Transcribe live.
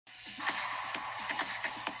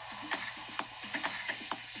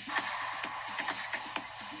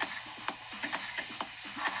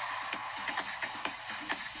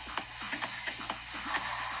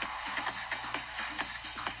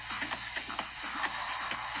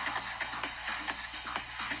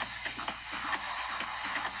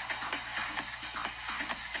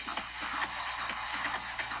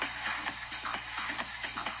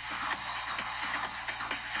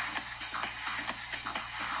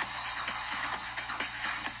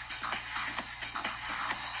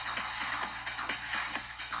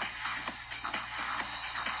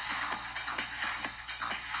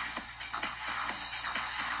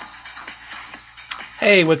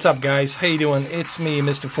Hey, what's up guys? How you doing? It's me,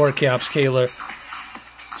 Mr. 4K Upscaler.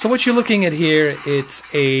 So what you're looking at here, it's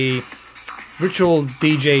a Virtual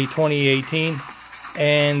DJ 2018,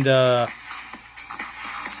 and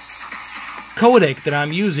codec that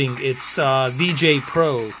I'm using, it's VJ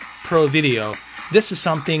Pro Video. This is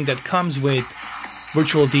something that comes with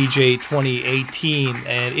Virtual DJ 2018,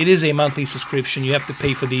 and it is a monthly subscription. You have to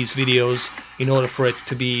pay for these videos in order for it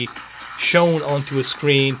to be shown onto a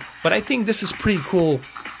screen. But I think this is pretty cool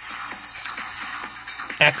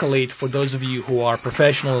accolade for those of you who are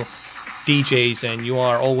professional DJs and you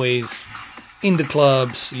are always in the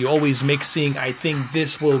clubs, you're always mixing. I think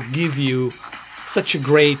this will give you such a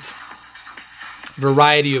great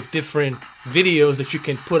variety of different videos that you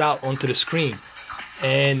can put out onto the screen.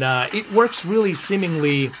 And it works really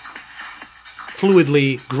seemingly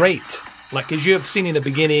fluidly great. Like as you have seen in the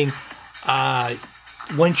beginning,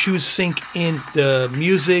 once you sync in the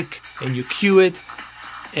music and you cue it,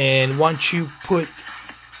 and once you put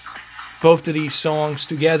both of these songs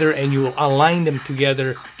together and you will align them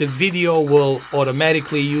together, the video will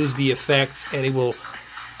automatically use the effects and it will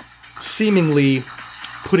seemingly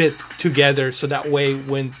put it together, so that way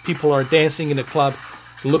when people are dancing in the club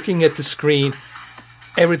looking at the screen,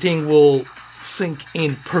 everything will sync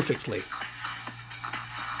in perfectly.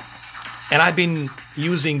 And I've been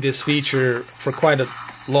using this feature for quite a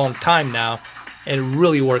long time now, and it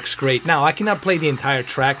really works great. Now I cannot play the entire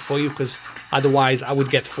track for you because otherwise I would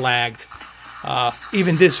get flagged.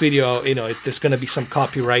 Even this video, you know, there's going to be some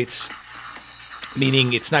copyrights,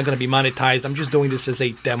 meaning it's not going to be monetized. I'm just doing this as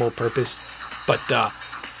a demo purpose, but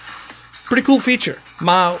pretty cool feature.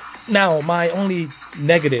 Now my only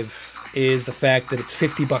negative is the fact that it's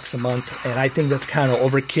 $50 a month, and I think that's kind of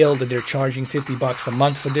overkill that they're charging $50 a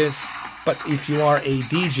month for this. But if you are a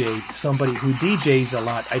DJ, somebody who DJs a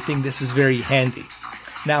lot, I think this is very handy.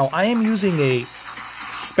 Now I am using a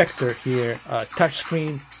Spectre here,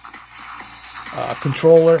 touchscreen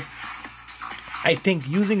controller. I think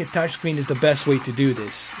using a touchscreen is the best way to do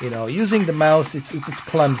this. You know, using the mouse, it's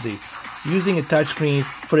clumsy. Using a touchscreen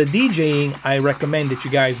for the DJing, I recommend that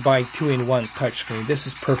you guys buy 2-in-1 touchscreen. This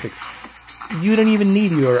is perfect. You don't even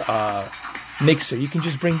need your mixer. You can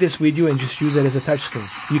just bring this with you and just use it as a touchscreen.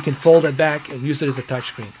 You can fold it back and use it as a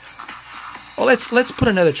touchscreen. Well, let's put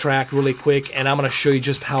another track really quick, and I'm going to show you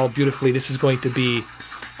just how beautifully this is going to be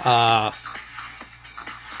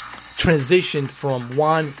transitioned from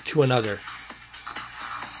one to another.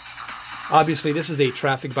 Obviously, this is a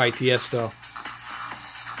Traffic by Tiesto.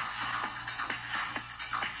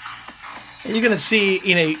 And you're gonna see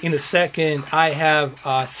in a second, I have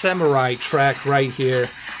a Samurai track right here.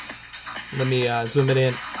 Let me zoom it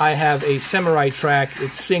in. I have a Samurai track.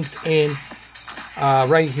 It's synced in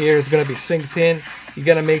right here. It's gonna be synced in. You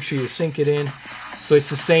gotta make sure you sync it in, so it's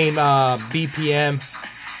the same BPM.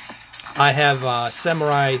 I have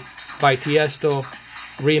Samurai by Tiesto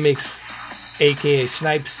remix, aka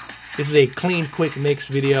Snipes. This is a clean, quick mix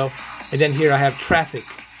video. And then here I have Traffic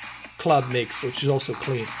Club Mix, which is also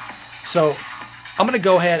clean. So I'm going to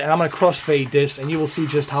go ahead and I'm going to crossfade this, and you will see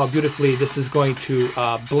just how beautifully this is going to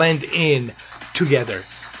blend in together.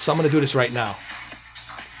 So I'm going to do this right now.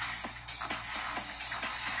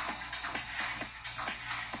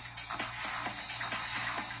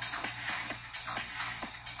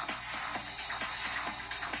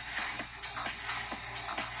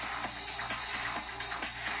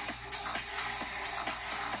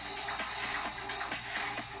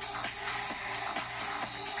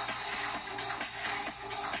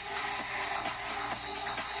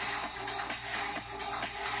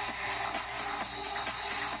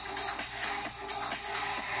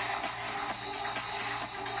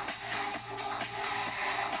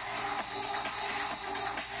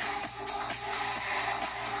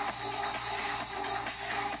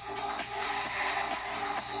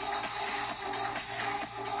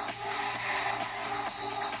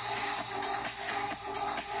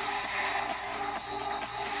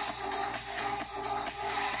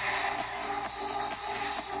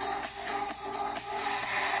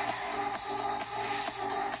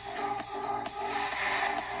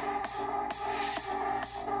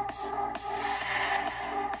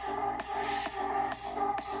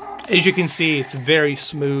 As you can see, it's very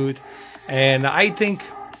smooth, and I think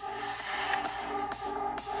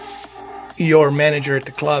your manager at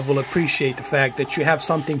the club will appreciate the fact that you have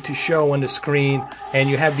something to show on the screen and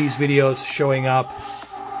you have these videos showing up,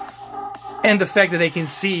 and the fact that they can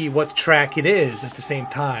see what track it is at the same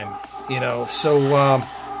time, you know. So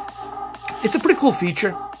it's a pretty cool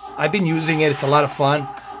feature. I've been using it. It's a lot of fun.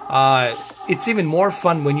 It's even more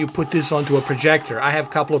fun when you put this onto a projector. I have a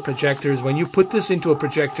couple of projectors. When you put this into a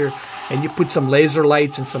projector, and you put some laser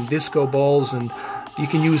lights and some disco balls, and you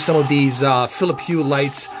can use some of these Philip Hue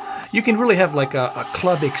lights. You can really have like a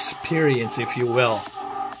club experience, if you will.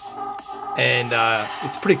 And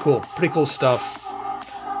it's pretty cool stuff.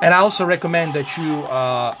 And I also recommend that you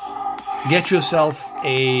get yourself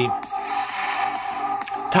a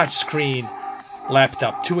touchscreen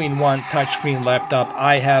laptop, 2-in-1 touchscreen laptop.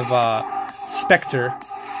 I have Spectre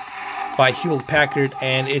by Hewlett Packard,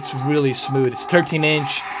 and it's really smooth. It's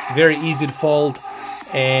 13-inch, very easy to fold,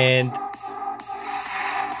 and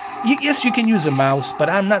yes, you can use a mouse, but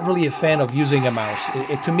I'm not really a fan of using a mouse.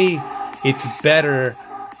 To me, it's better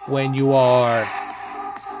when you are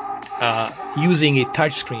using a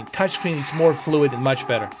touchscreen. Touchscreen is more fluid and much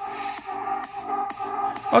better.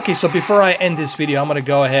 Okay, so before I end this video, I'm going to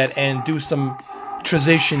go ahead and do some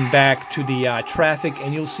transition back to the traffic,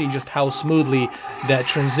 and you'll see just how smoothly that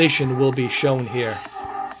transition will be shown here.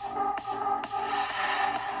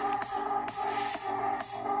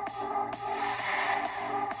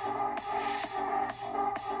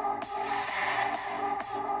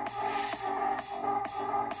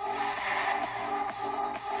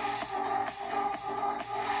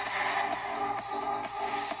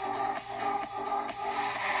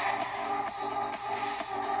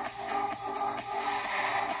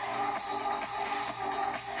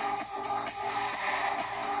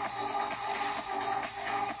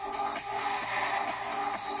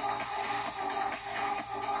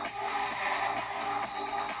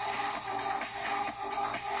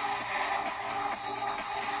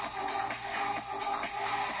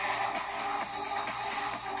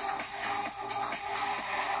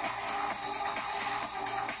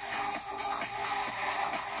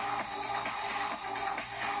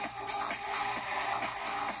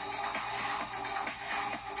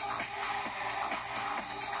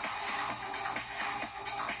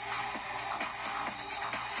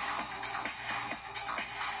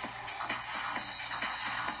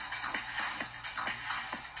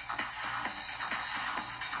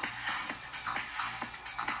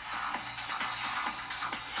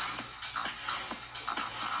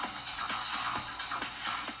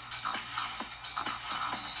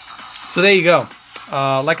 So there you go.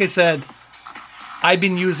 Like I said, I've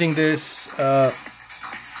been using this a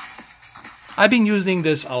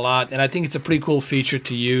lot, and I think it's a pretty cool feature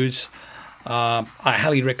to use. I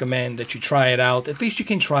highly recommend that you try it out. At least you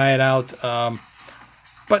can try it out.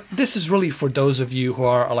 But this is really for those of you who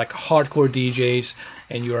are like hardcore DJs,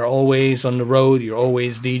 and you are always on the road, you're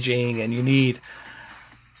always DJing, and you need...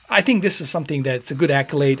 I think this is something that's a good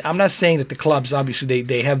accolade. I'm not saying that the clubs, obviously,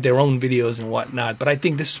 they have their own videos and whatnot, but I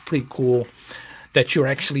think this is pretty cool that you're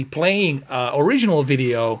actually playing original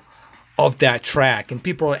video of that track, and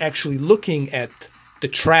people are actually looking at the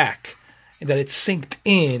track, and that it's synced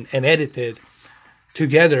in and edited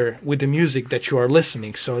together with the music that you are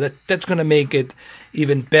listening. So that's going to make it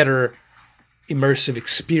even better immersive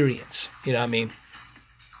experience. You know what I mean?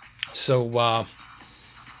 So,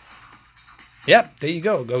 yeah, there you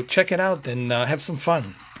go. Go check it out and have some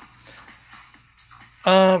fun.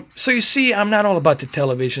 So you see, I'm not all about the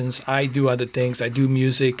televisions. I do other things. I do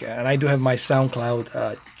music, and I do have my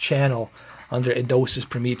SoundCloud channel under Edosis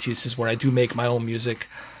Prometheus, is where I do make my own music.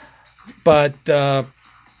 But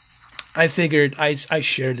I figured I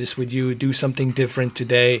share this with you, do something different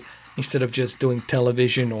today. Instead of just doing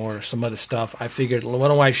television or some other stuff, I figured, well, why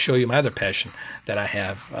don't I show you my other passion that I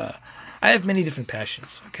have? I have many different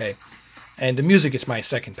passions, okay? And the music is my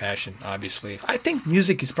second passion, obviously. I think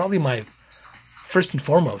music is probably my first and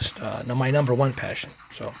foremost, my number one passion.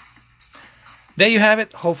 So there you have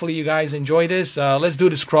it. Hopefully you guys enjoy this. Let's do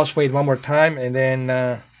this crossfade one more time, and then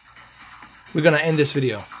we're going to end this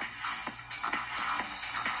video.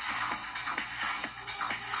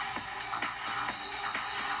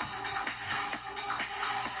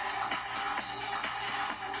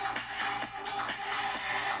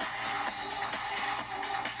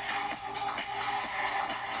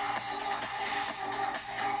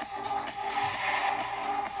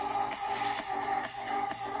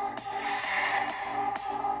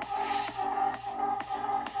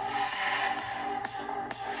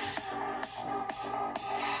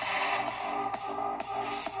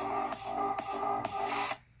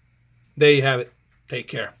 There you have it. Take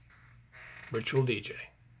care. Virtual DJ.